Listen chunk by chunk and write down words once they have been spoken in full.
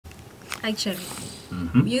Actually,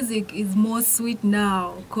 music is more sweet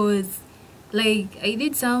now because like I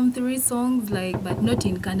did some 3 songs but not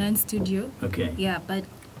in Canaan studio. Okay. Yeah, but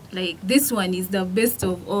like this one is the best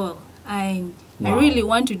of all, and Wow. I really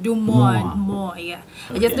want to do more and more. Yeah,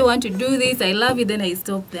 I just don't want to do this. I love it, then I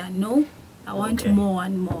stop there. No, I want more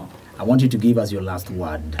and more. I want you to give us your last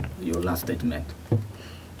word, your last statement.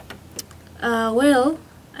 Well,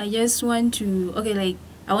 I just want to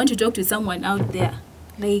I want to talk to someone out there.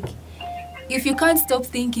 Like, if you can't stop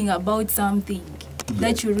thinking about something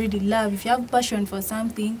that you really love, if you have passion for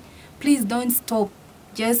something, please don't stop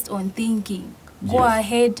just on thinking. Go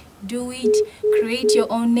ahead, do it, create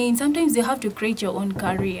your own name. Sometimes you have to create your own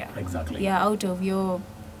career. Exactly. Yeah, out of your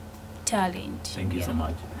talent. Thank you so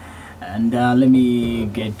much. And let me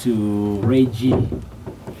get to Reggie.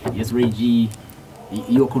 Yes, Reggie,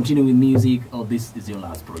 you're continuing with music, or this is your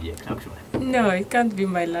last project, actually? No, it can't be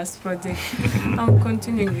my last project. I'm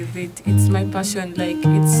continuing with it. It's my passion. Like,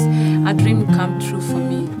 it's a dream come true for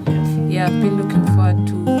me. Yes. Yeah, I've been looking forward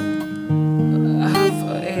to have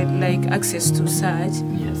access to such.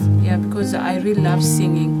 Yes. Yeah, because I really love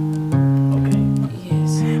singing. Okay.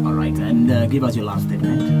 Yes. All right, and give us your last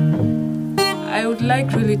statement. I would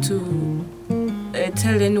like really to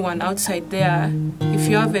tell anyone outside there, if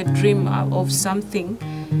you have a dream of something,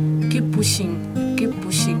 keep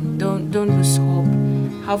pushing, don't lose hope,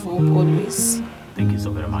 have hope always. Thank you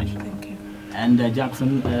so very much. Thank you. And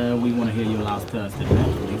Jackson, we want to hear your last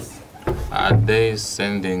statement, please. Are they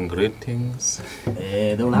sending greetings?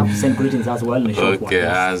 They will have to send greetings as well in a short Okay,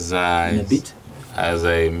 while. as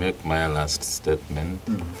I make my last statement,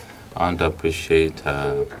 I want to appreciate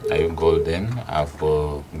Ayu Golden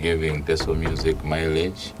for giving Teso Music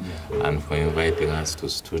mileage and for inviting us to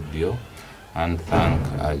studio, and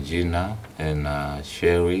thank Gina and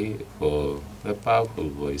Sherry for the powerful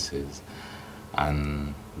voices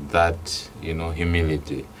and that,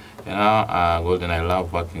 humility. Golden, I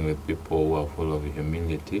love working with people who are full of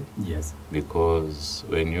humility. Yes. Because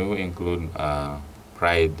when you include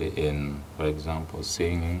pride in, for example,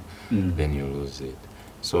 singing, then you lose it.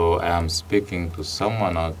 So I am speaking to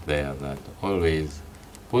someone out there that always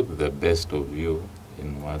put the best of you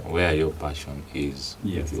in where your passion is.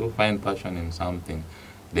 Yes. If you find passion in something,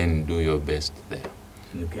 then do your best there.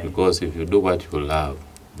 Okay. Because if you do what you love,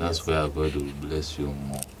 that's where God will bless you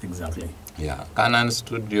more. Exactly. Yeah, Canaan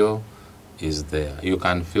Studio is there. You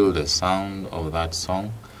can feel the sound of that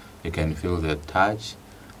song. You can feel the touch.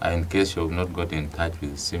 In case you have not got in touch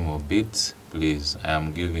with Simo Beats, please, I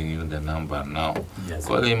am giving you the number now. Yes.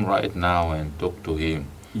 Call him right now and talk to him.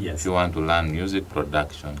 Yes. If you want to learn music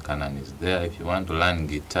production, Canaan is there. If you want to learn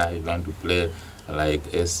guitar, if you want to play like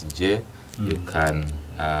SJ, you can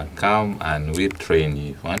come and we train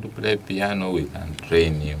you. If you want to play piano, we can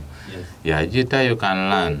train you. Yes. Yeah, guitar you can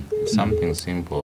learn. It's something simple.